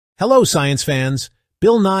Hello, science fans.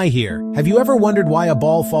 Bill Nye here. Have you ever wondered why a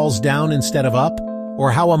ball falls down instead of up?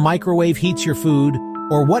 Or how a microwave heats your food?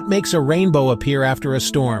 Or what makes a rainbow appear after a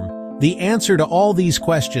storm? The answer to all these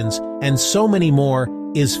questions, and so many more,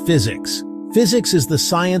 is physics. Physics is the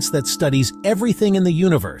science that studies everything in the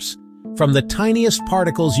universe, from the tiniest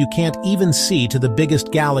particles you can't even see to the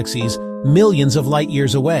biggest galaxies millions of light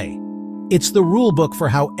years away. It's the rulebook for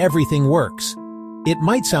how everything works. It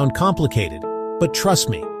might sound complicated, but trust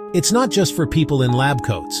me, it's not just for people in lab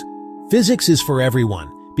coats. Physics is for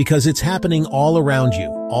everyone, because it's happening all around you,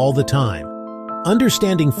 all the time.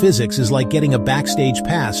 Understanding physics is like getting a backstage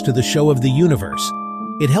pass to the show of the universe.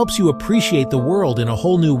 It helps you appreciate the world in a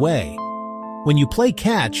whole new way. When you play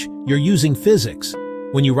catch, you're using physics.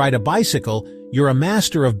 When you ride a bicycle, you're a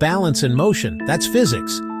master of balance and motion. That's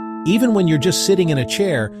physics. Even when you're just sitting in a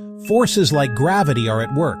chair, forces like gravity are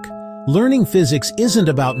at work. Learning physics isn't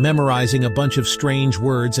about memorizing a bunch of strange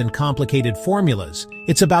words and complicated formulas.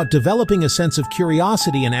 It's about developing a sense of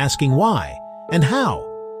curiosity and asking why and how.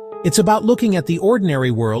 It's about looking at the ordinary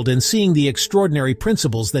world and seeing the extraordinary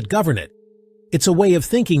principles that govern it. It's a way of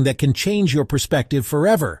thinking that can change your perspective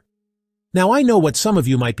forever. Now, I know what some of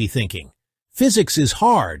you might be thinking. Physics is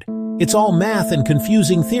hard. It's all math and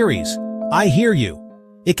confusing theories. I hear you.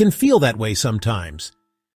 It can feel that way sometimes.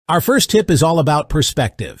 Our first tip is all about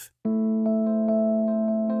perspective.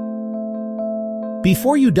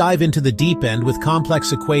 Before you dive into the deep end with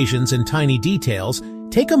complex equations and tiny details,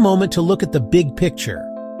 take a moment to look at the big picture.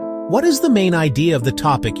 What is the main idea of the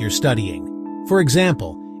topic you're studying? For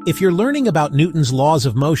example, if you're learning about Newton's laws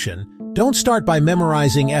of motion, don't start by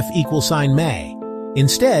memorizing F equals sine ma.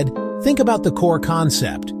 Instead, think about the core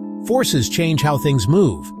concept. Forces change how things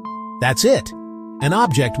move. That's it. An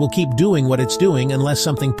object will keep doing what it's doing unless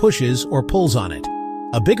something pushes or pulls on it.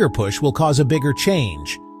 A bigger push will cause a bigger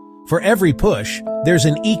change. For every push, there's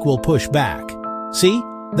an equal push back. See?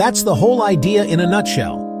 That's the whole idea in a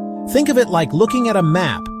nutshell. Think of it like looking at a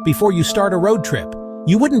map before you start a road trip.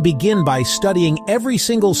 You wouldn't begin by studying every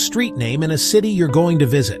single street name in a city you're going to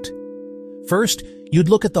visit. First, you'd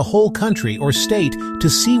look at the whole country or state to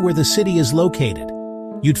see where the city is located.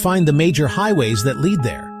 You'd find the major highways that lead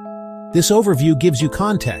there. This overview gives you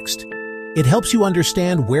context. It helps you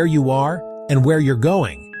understand where you are and where you're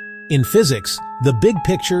going. In physics, the big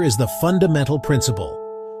picture is the fundamental principle.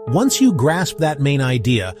 Once you grasp that main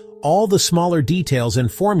idea, all the smaller details and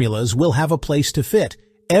formulas will have a place to fit.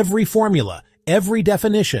 Every formula, every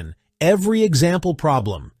definition, every example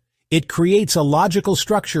problem. It creates a logical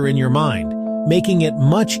structure in your mind, making it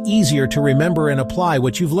much easier to remember and apply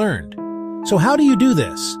what you've learned. So how do you do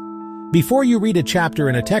this? Before you read a chapter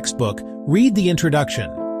in a textbook, read the introduction.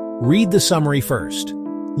 Read the summary first.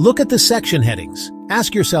 Look at the section headings.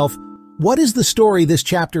 Ask yourself, what is the story this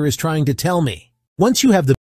chapter is trying to tell me? Once you have the